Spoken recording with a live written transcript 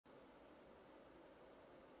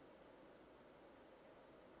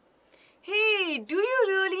Alright, do you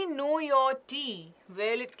really know your tea?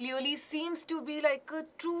 Well, it clearly seems to be like a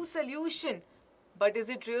true solution. But is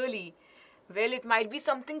it really? Well, it might be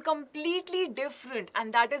something completely different,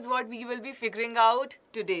 and that is what we will be figuring out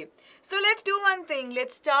today. So let's do one thing.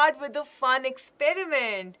 Let's start with a fun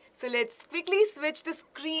experiment. So let's quickly switch the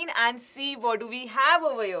screen and see what do we have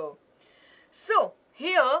over here. So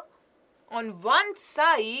here on one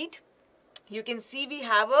side, you can see we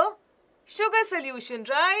have a sugar solution,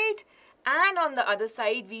 right? And on the other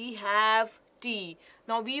side, we have tea.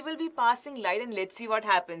 Now we will be passing light and let's see what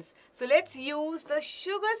happens. So let's use the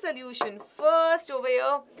sugar solution first over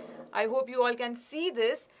here. I hope you all can see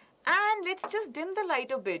this. And let's just dim the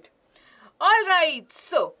light a bit. Alright,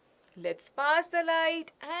 so let's pass the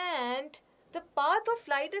light and the path of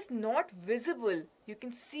light is not visible. You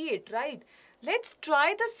can see it, right? Let's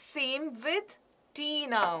try the same with tea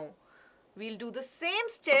now. We'll do the same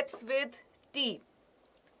steps with tea.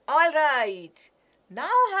 Alright, now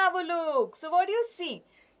have a look. So what do you see?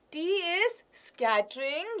 Tea is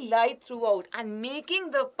scattering light throughout and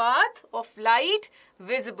making the path of light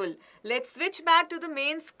visible. Let's switch back to the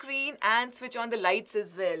main screen and switch on the lights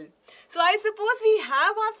as well. So I suppose we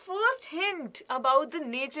have our first hint about the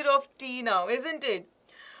nature of tea now, isn't it?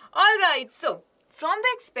 Alright, so from the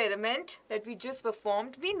experiment that we just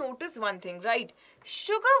performed, we noticed one thing, right?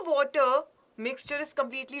 Sugar-water mixture is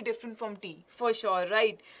completely different from tea, for sure,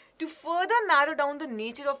 right? To further narrow down the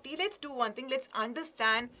nature of tea, let's do one thing. Let's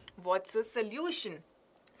understand what's a solution.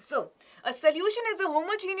 So, a solution is a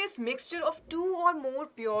homogeneous mixture of two or more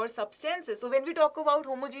pure substances. So, when we talk about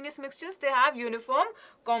homogeneous mixtures, they have uniform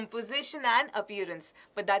composition and appearance.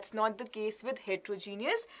 But that's not the case with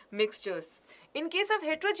heterogeneous mixtures. In case of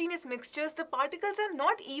heterogeneous mixtures, the particles are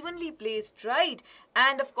not evenly placed, right?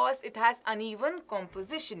 And of course, it has uneven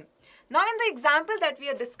composition. Now, in the example that we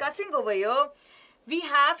are discussing over here, we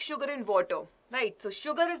have sugar and water, right? So,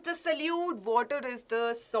 sugar is the solute, water is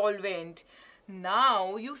the solvent.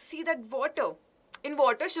 Now, you see that in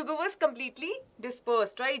water, sugar was completely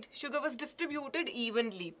dispersed, right? Sugar was distributed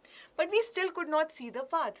evenly. But we still could not see the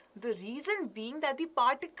path. The reason being that the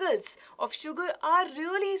particles of sugar are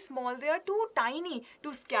really small. They are too tiny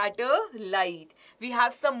to scatter light. We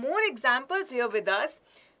have some more examples here with us.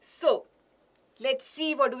 So, let's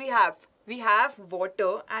see what do we have. We have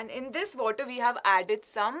water, and in this water we have added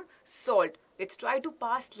some salt. Let's try to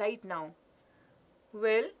pass light now.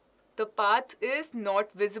 Well, the path is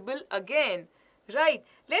not visible again. Right,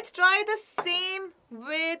 let's try the same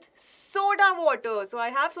with soda water. So I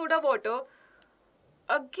have soda water.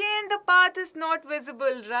 Again, the path is not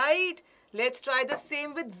visible, right? Let's try the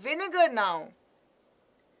same with vinegar now.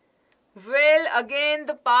 Well, again,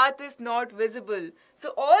 the path is not visible.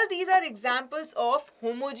 So all these are examples of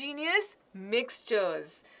homogeneous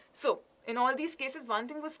mixtures. So in all these cases, one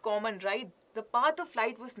thing was common, right? The path of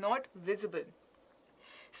light was not visible.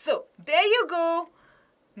 So there you go.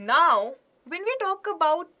 Now, when we talk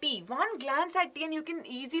about tea, one glance at tea and you can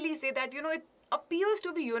easily say that, it appears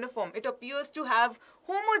to be uniform. It appears to have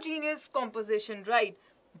homogeneous composition, right?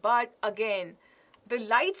 But again, the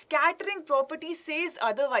light scattering property says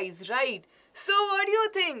otherwise, right? So what do you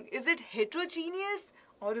think? Is it heterogeneous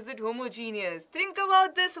or is it homogeneous? Think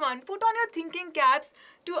about this one. Put on your thinking caps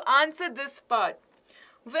to answer this part.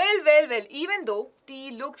 Well, even though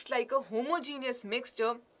tea looks like a homogeneous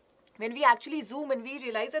mixture, when we actually zoom in, we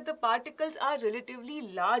realize that the particles are relatively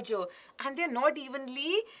larger and they're not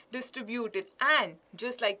evenly distributed. And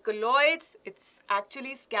just like colloids, it's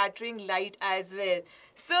actually scattering light as well.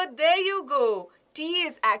 So there you go. Tea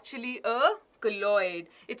is actually a colloid.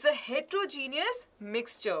 It's a heterogeneous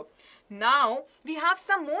mixture. Now, we have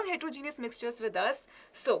some more heterogeneous mixtures with us.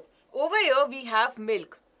 So, over here we have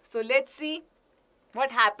milk. So, let's see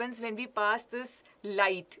what happens when we pass this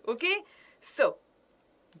light. Okay? So,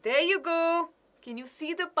 there you go. Can you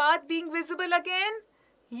see the path being visible again?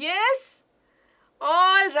 Yes?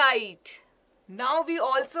 Alright. Now, we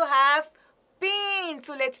also have paint.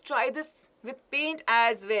 So, let's try this with paint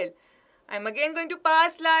as well. I'm again going to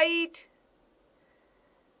pass light.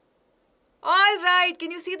 Alright, can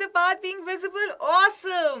you see the path being visible?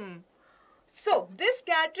 Awesome! So, this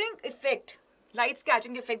scattering effect, light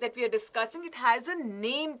scattering effect that we are discussing, it has a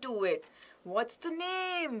name to it. What's the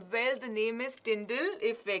name? Well, the name is Tyndall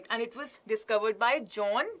Effect and it was discovered by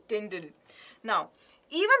John Tyndall. Now,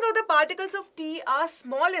 even though the particles of tea are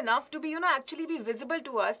small enough to be, actually be visible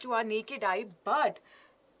to us, to our naked eye, but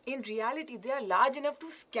in reality, they are large enough to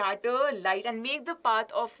scatter light and make the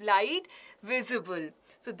path of light visible.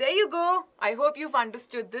 So there you go. I hope you've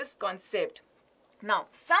understood this concept. Now,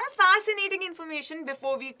 some fascinating information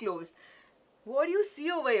before we close. What do you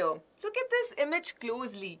see over here? Look at this image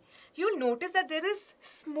closely. you'll notice that there is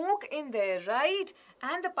smoke in there, right?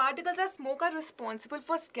 And the particles of smoke are responsible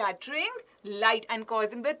for scattering light and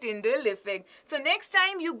causing the Tyndall effect. So next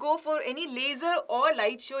time you go for any laser or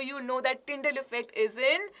light show, you'll know that Tyndall effect is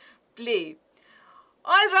in play.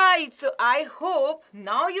 Alright, so I hope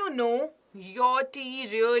now you know your tea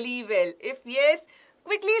really well. If yes,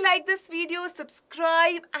 quickly like this video,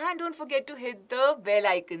 subscribe and don't forget to hit the bell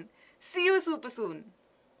icon. See you super soon.